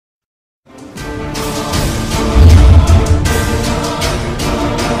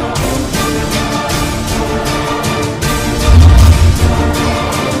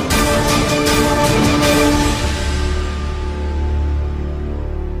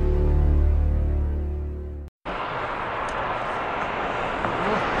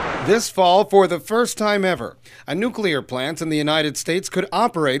This fall, for the first time ever, a nuclear plant in the United States could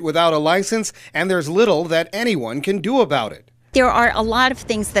operate without a license, and there's little that anyone can do about it. There are a lot of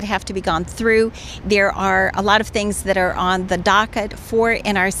things that have to be gone through. There are a lot of things that are on the docket for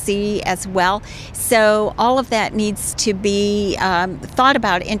NRC as well. So all of that needs to be thought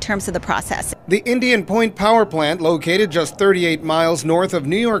about in terms of the process. The Indian Point power plant, located just 38 miles north of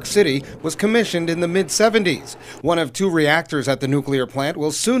New York City, was commissioned in the mid-70s. One of 2 reactors at the nuclear plant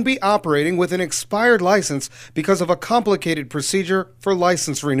will soon be operating with an expired license because of a complicated procedure for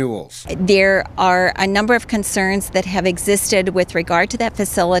license renewals. There are a number of concerns that have existed with regard to that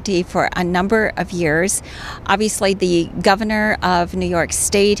facility for a number of years. Obviously, the governor of New York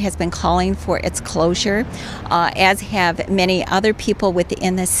State has been calling for its closure, as have many other people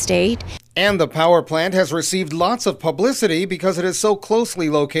within the state. And the power plant has received lots of publicity because it is so closely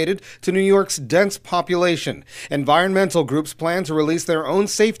located to New York's dense population. Environmental groups plan to release their own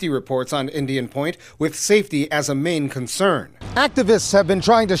safety reports on Indian Point, with safety as a main concern. Activists have been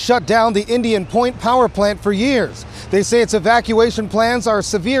trying to shut down the Indian Point power plant for years. They say its evacuation plans are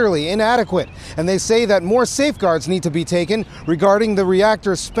severely inadequate, and they say that more safeguards need to be taken regarding the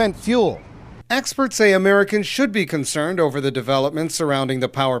reactor's spent fuel. Experts say Americans should be concerned over the developments surrounding the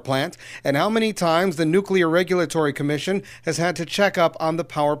power plant and how many times the Nuclear Regulatory Commission has had to check up on the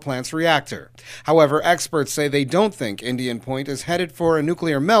power plant's reactor. However, experts say they don't think Indian Point is headed for a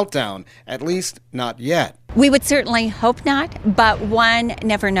nuclear meltdown, at least not yet. We would certainly hope not, but one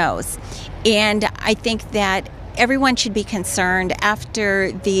never knows. And I think that everyone should be concerned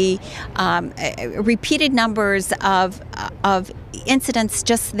after the repeated numbers of incidents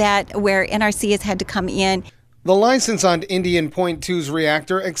just that where NRC has had to come in. The license on Indian Point 2's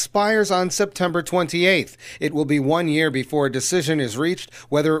reactor expires on September 28th. It will be 1 year before a decision is reached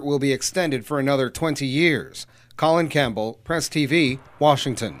whether it will be extended for another 20 years. Colin Campbell, Press TV,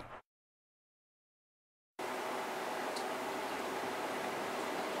 Washington.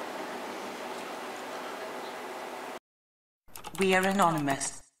 We are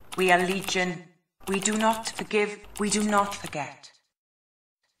anonymous. We are legion. We do not forgive. We do not forget.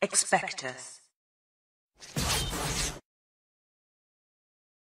 Expect us.